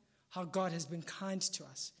how God has been kind to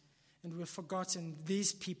us. And we've forgotten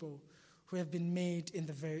these people who have been made in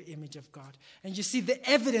the very image of God. And you see, the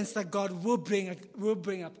evidence that God will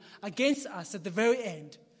bring up against us at the very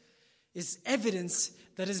end is evidence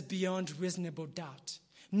that is beyond reasonable doubt.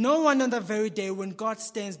 No one on that very day when God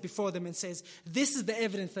stands before them and says, this is the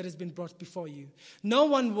evidence that has been brought before you. No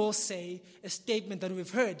one will say a statement that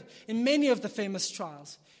we've heard in many of the famous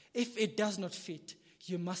trials. If it does not fit,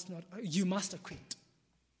 you must acquit.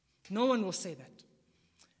 No one will say that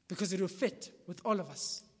because it will fit with all of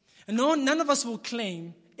us. And none of us will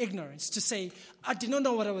claim ignorance to say, I did not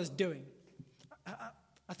know what I was doing.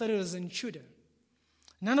 I thought it was an intruder.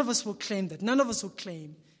 None of us will claim that. None of us will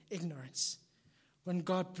claim ignorance when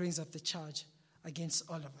God brings up the charge against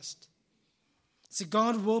all of us. See,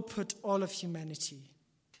 God will put all of humanity.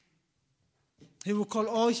 He will call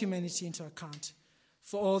all humanity into account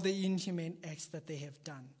for all the inhumane acts that they have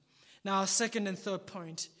done. Now, our second and third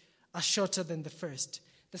point are shorter than the first.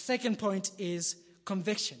 The second point is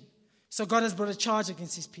conviction. So God has brought a charge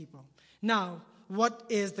against his people. Now, what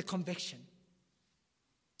is the conviction?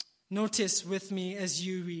 Notice with me as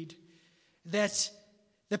you read that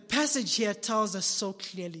the passage here tells us so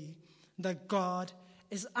clearly that God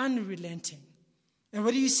is unrelenting. And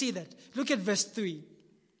where do you see that? Look at verse 3.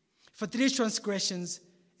 For 3 transgressions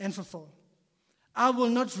and for 4. I will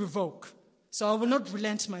not revoke, so I will not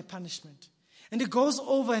relent my punishment. And it goes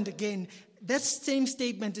over and again. That same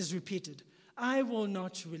statement is repeated. I will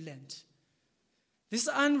not relent. This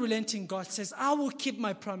unrelenting God says, I will keep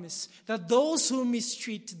my promise that those who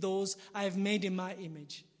mistreat those I have made in my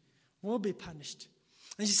image will be punished.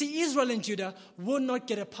 And you see, Israel and Judah will not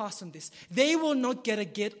get a pass on this. They will not get a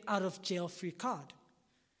get-out-of-jail-free card.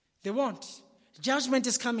 They won't. Judgment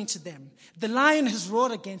is coming to them. The lion has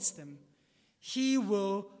roared against them. He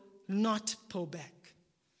will not pull back.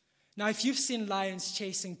 Now, if you've seen lions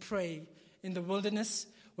chasing prey in the wilderness,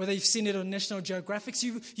 whether you've seen it on National Geographic,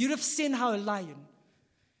 you'd have seen how a lion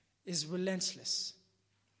is relentless,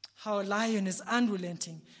 how a lion is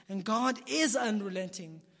unrelenting, and God is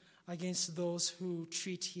unrelenting against those who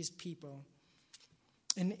treat his people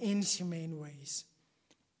in inhumane ways.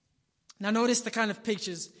 Now notice the kind of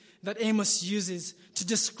pictures that Amos uses to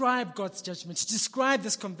describe God's judgment, to describe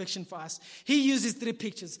this conviction for us. He uses 3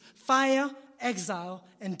 pictures: fire, exile,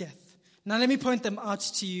 and death. Now let me point them out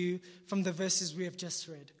to you from the verses we have just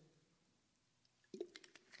read.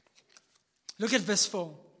 Look at verse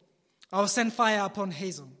 4. I will send fire upon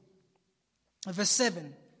Hazel. Verse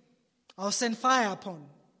 7. I will send fire upon.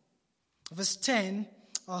 Verse 10.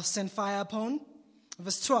 I'll send fire upon.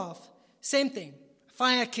 Verse 12. Same thing.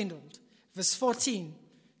 Fire kindled. Verse 14.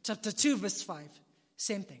 Chapter 2, verse 5.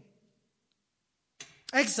 Same thing.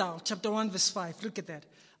 Exile, chapter 1, verse 5. Look at that.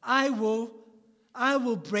 I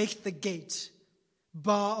will break the gate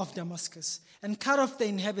bar of Damascus and cut off the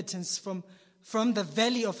inhabitants from the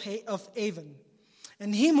valley of Avon.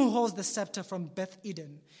 And him who holds the scepter from Beth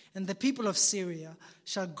Eden, and the people of Syria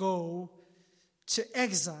shall go to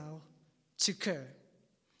exile to Kir.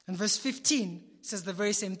 And verse 15 says the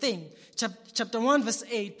very same thing. Chapter 1, verse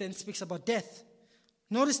 8 then speaks about death.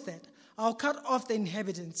 Notice that. I'll cut off the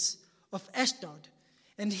inhabitants of Ashdod,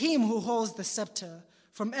 and him who holds the scepter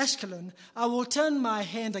from Ashkelon. I will turn my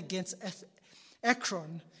hand against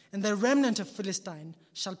Ekron, and the remnant of Philistine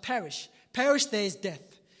shall perish. Perish there is death.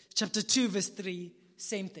 Chapter 2, verse 3,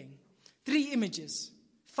 same thing. 3 images: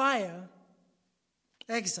 fire,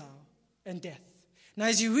 exile, and death. Now,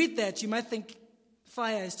 as you read that, you might think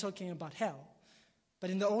fire is talking about hell. But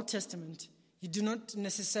in the Old Testament, you do not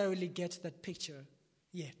necessarily get that picture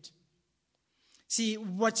yet. See,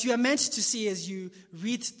 what you are meant to see as you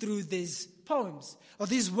read through these poems, or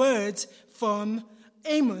these words from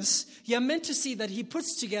Amos, you are meant to see that he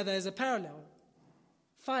puts together as a parallel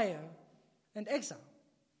fire and exile.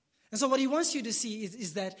 And so what he wants you to see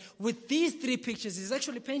is that with these 3 pictures, he's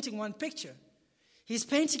actually painting one picture. He's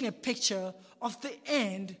painting a picture of the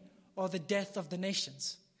end or the death of the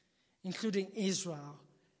nations, including Israel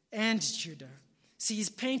and Judah. See, he's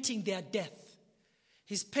painting their death.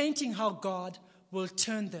 He's painting how God will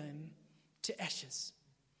turn them to ashes.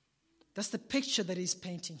 That's the picture that he's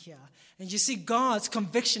painting here. And you see, God's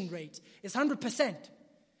conviction rate is 100%.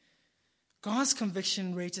 God's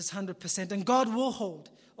conviction rate is 100%, and God will hold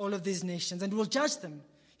all of these nations and will judge them.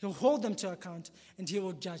 He'll hold them to account, and he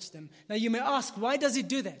will judge them. Now you may ask, why does he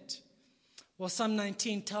do that? Well, Psalm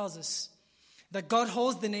 19 tells us that God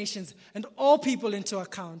holds the nations and all people into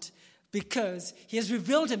account because he has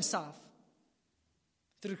revealed himself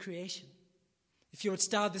through creation. If you would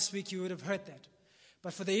start this week, you would have heard that.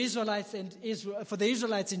 But for the Israelites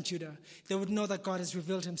in Judah, they would know that God has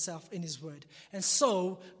revealed himself in his word. And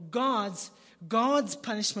so God's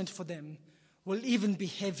punishment for them will even be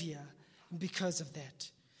heavier because of that.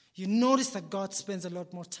 You notice that God spends a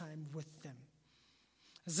lot more time with them.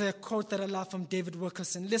 There's a quote that I love from David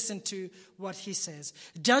Wilkerson. Listen to what he says.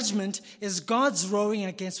 Judgment is God's roaring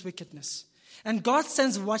against wickedness. And God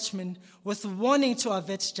sends watchmen with warning to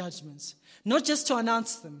avert judgments, not just to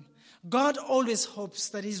announce them. God always hopes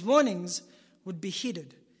that his warnings would be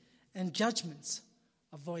heeded and judgments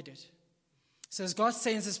avoided. So as God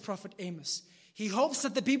sends his prophet Amos, he hopes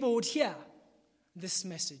that the people would hear this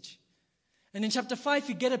message. And in chapter 5,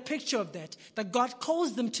 you get a picture of that God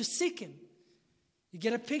calls them to seek him. You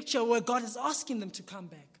get a picture where God is asking them to come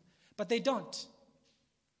back, but they don't.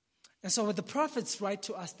 And so what the prophets write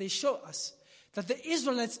to us, they show us that the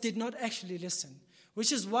Israelites did not actually listen,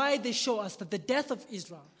 which is why they show us that the death of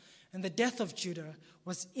Israel and the death of Judah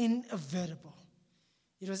was inevitable.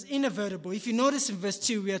 It was inevitable. If you notice in verse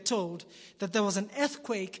 2, we are told that there was an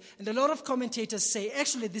earthquake, and a lot of commentators say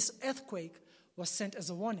actually this earthquake was sent as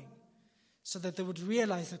a warning so that they would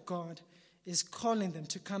realize that God is calling them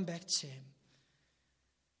to come back to him.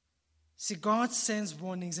 See, God sends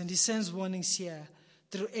warnings, and he sends warnings here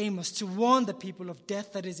through Amos to warn the people of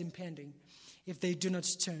death that is impending if they do not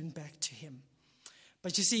turn back to him.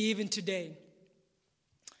 But you see, even today,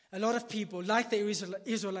 a lot of people, like the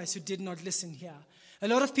Israelites who did not listen here, a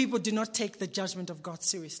lot of people do not take the judgment of God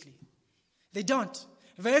seriously. They don't.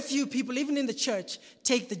 Very few people, even in the church,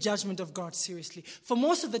 take the judgment of God seriously. For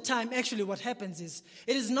most of the time, actually what happens is,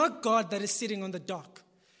 it is not God that is sitting on the dock.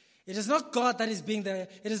 It is not God that is being it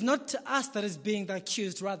is not us that is being the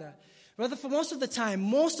accused, rather. Rather, for most of the time,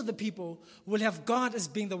 most of the people will have God as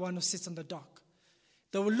being the one who sits on the dock.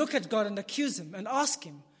 They will look at God and accuse him and ask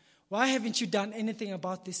him, why haven't you done anything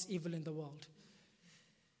about this evil in the world?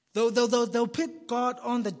 They'll put God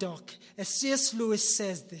on the dock. As C.S. Lewis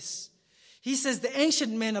says this. He says the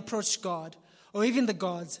ancient men approached God, or even the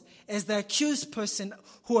gods, as the accused person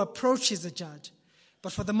who approaches a judge.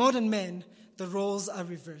 But for the modern man, the roles are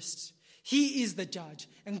reversed. He is the judge,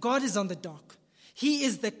 and God is on the dock. He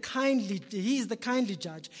is the kindly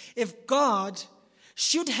judge. If God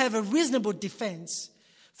should have a reasonable defense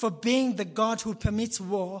for being the God who permits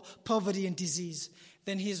war, poverty, and disease,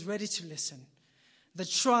 then he is ready to listen. The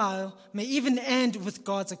trial may even end with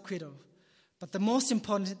God's acquittal. But the most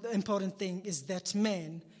important thing is that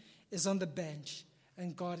man is on the bench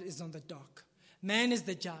and God is on the dock. Man is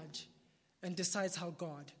the judge and decides how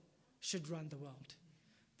God should run the world.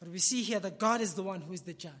 But we see here that God is the one who is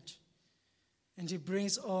the judge. And he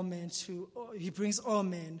brings all men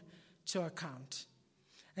to account.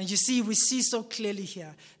 And you see, we see so clearly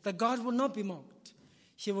here that God will not be mocked.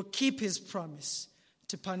 He will keep his promise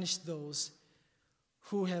to punish those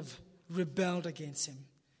who have rebelled against him.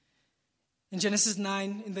 In Genesis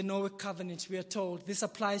 9, in the Noahic covenant, we are told this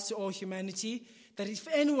applies to all humanity, that if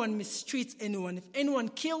anyone mistreats anyone, if anyone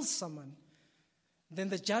kills someone, then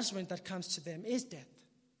the judgment that comes to them is death.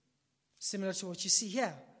 Similar to what you see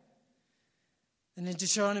here. And in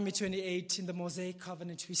Deuteronomy 28, in the Mosaic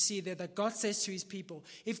covenant, we see there that God says to his people,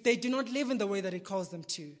 if they do not live in the way that he calls them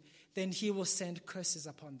to, then he will send curses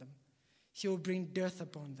upon them. He will bring death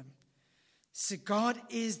upon them. So God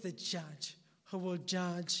is the judge who will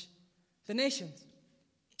judge the nations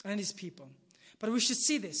and his people. But we should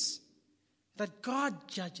see this, that God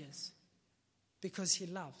judges because he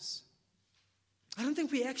loves. I don't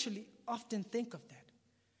think we actually often think of that.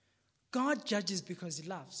 God judges because he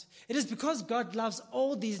loves. It is because God loves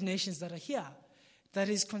all these nations that are here that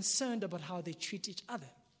he is concerned about how they treat each other.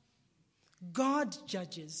 God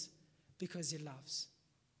judges because he loves.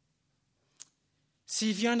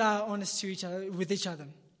 See, if you and I are honest with each other,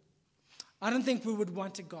 I don't think we would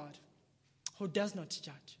want a God who does not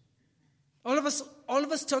judge. All of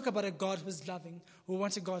us talk about a God who's loving. We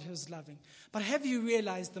want a God who's loving. But have you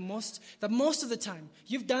realized that most of the time,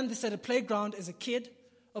 you've done this at a playground as a kid,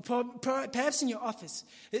 or perhaps in your office.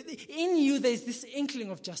 In you, there's this inkling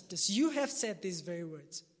of justice. You have said these very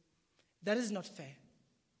words. That is not fair.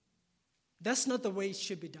 That's not the way it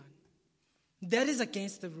should be done. That is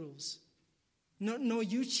against the rules. No,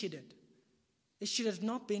 you cheated. It should have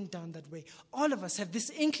not been done that way. All of us have this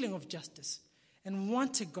inkling of justice and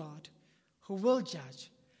want a God who will judge.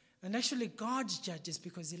 And actually, God judges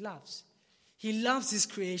because he loves. He loves his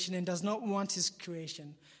creation and does not want his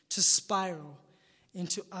creation to spiral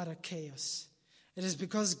into utter chaos. It is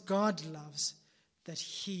because God loves that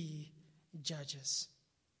he judges.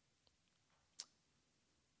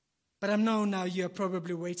 But I know now you're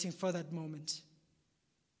probably waiting for that moment.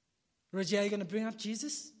 Reggie, are you going to bring up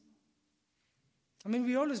Jesus? I mean,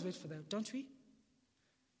 we always wait for that, don't we?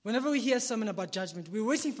 Whenever we hear something about judgment, we're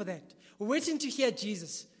waiting for that. We're waiting to hear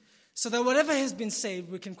Jesus so that whatever has been said,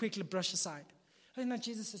 we can quickly brush aside. Oh, no,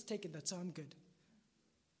 Jesus has taken that, so I'm good.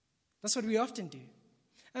 That's what we often do.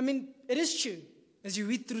 I mean, it is true. as you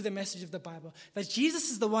read through the message of the Bible, that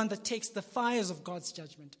Jesus is the one that takes the fires of God's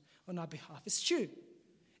judgment on our behalf. It's true.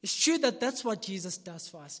 It's true that that's what Jesus does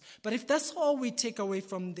for us. But if that's all we take away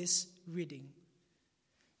from this reading,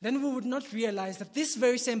 then we would not realize that this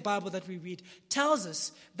very same Bible that we read tells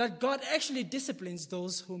us that God actually disciplines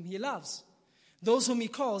those whom he loves, those whom he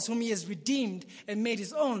calls, whom he has redeemed and made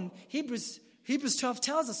his own. Hebrews 12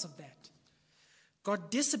 tells us of that. God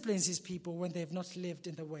disciplines his people when they have not lived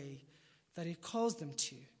in the way that he calls them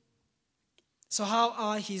to. So how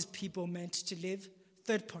are his people meant to live?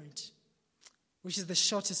 Third point, which is the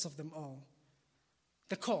shortest of them all.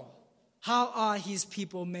 The call. How are his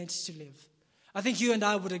people meant to live? I think you and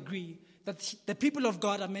I would agree that the people of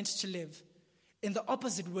God are meant to live in the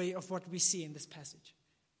opposite way of what we see in this passage.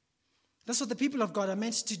 That's what the people of God are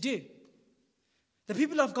meant to do. The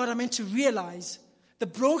people of God are meant to realize the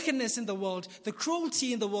brokenness in the world, the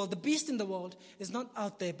cruelty in the world, the beast in the world is not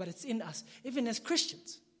out there, but it's in us, even as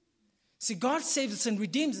Christians. See, God saves us and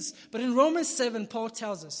redeems us. But in Romans 7, Paul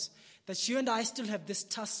tells us that you and I still have this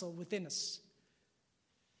tussle within us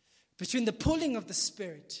between the pulling of the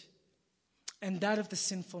Spirit and that of the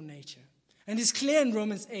sinful nature. And it's clear in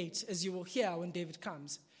Romans 8, as you will hear when David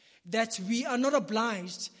comes, that we are not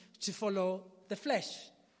obliged to follow the flesh.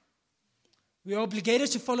 We are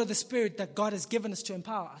obligated to follow the Spirit that God has given us to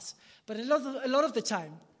empower us. But a lot of the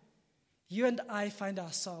time, you and I find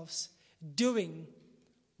ourselves doing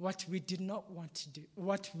what we did not want to do.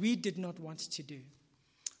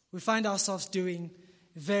 We find ourselves doing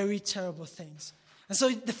very terrible things. And so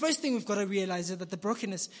the first thing we've got to realize is that the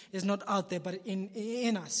brokenness is not out there, but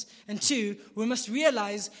in us. And two, we must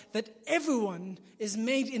realize that everyone is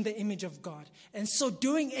made in the image of God. And so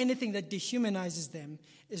doing anything that dehumanizes them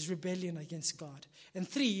is rebellion against God. And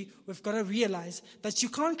three, we've got to realize that you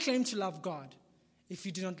can't claim to love God if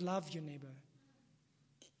you do not love your neighbor,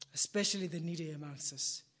 especially the needy amongst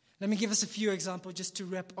us. Let me give us a few examples just to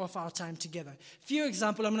wrap off our time together. Few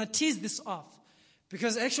examples, I'm going to tease this off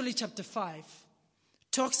because actually chapter 5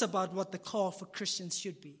 talks about what the call for Christians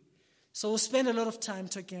should be. So we'll spend a lot of time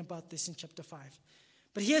talking about this in chapter 5.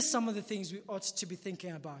 But here's some of the things we ought to be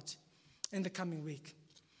thinking about in the coming week.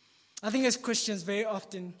 I think as Christians, very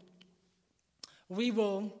often, we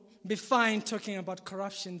will be fine talking about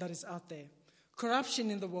corruption that is out there.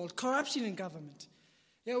 Corruption in the world, corruption in government.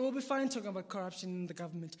 Yeah, we'll be fine talking about corruption in the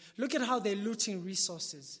government. Look at how they're looting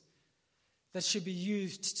resources that should be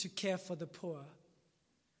used to care for the poor.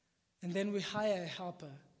 And then we hire a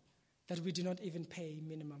helper that we do not even pay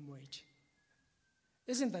minimum wage.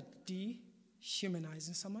 Isn't that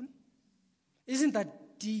dehumanizing someone? Isn't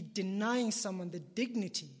that denying someone the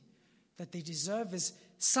dignity that they deserve as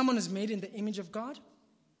someone who's made in the image of God?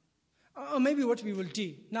 Or maybe what we will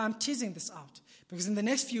do. Now I'm teasing this out because in the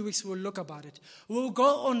next few weeks we'll look about it. We'll go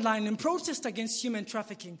online and protest against human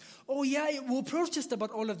trafficking. Oh yeah, we'll protest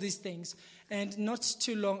about all of these things. And not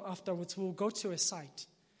too long afterwards we'll go to a site,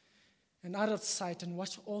 an adult site, and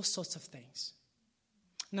watch all sorts of things.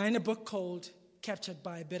 Now in a book called Captured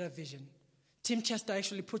by a Better Vision, Tim Chester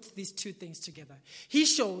actually puts these two things together. He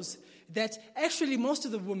shows that actually most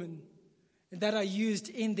of the women that are used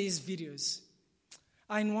in these videos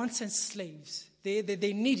are in one sense slaves. They're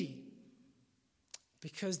needy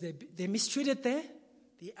because they're mistreated there.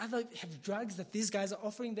 The other have drugs that these guys are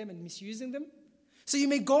offering them and misusing them. So you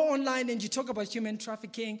may go online and you talk about human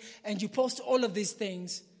trafficking and you post all of these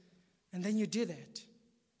things and then you do that.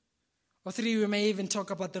 Or three, we may even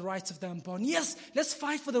talk about the rights of the unborn. Yes, let's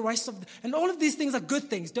fight for the rights of and all of these things are good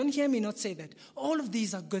things. Don't hear me not say that. All of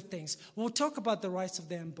these are good things. We'll talk about the rights of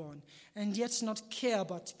the unborn and yet not care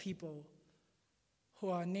about people who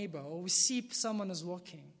are our neighbor, or we see someone who's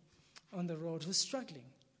walking on the road who's struggling.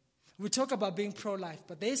 We talk about being pro-life,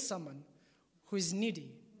 but there's someone who is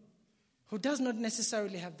needy, who does not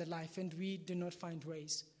necessarily have the life, and we do not find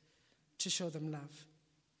ways to show them love.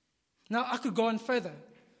 Now, I could go on further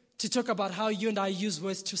to talk about how you and I use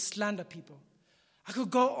words to slander people. I could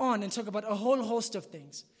go on and talk about a whole host of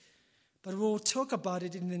things, but we'll talk about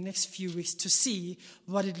it in the next few weeks to see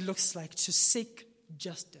what it looks like to seek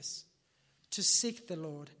justice, to seek the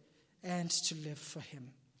Lord, and to live for him.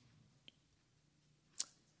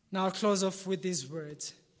 Now I'll close off with these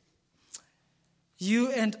words.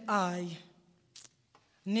 You and I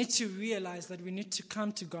need to realize that we need to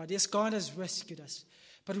come to God. Yes, God has rescued us,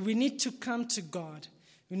 but we need to come to God.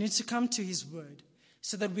 We need to come to his word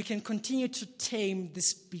so that we can continue to tame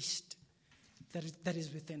this beast that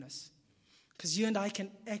is within us. Because you and I can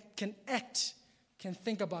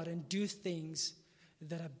think about and do things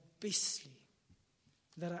that are beastly,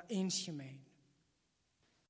 that are inhumane.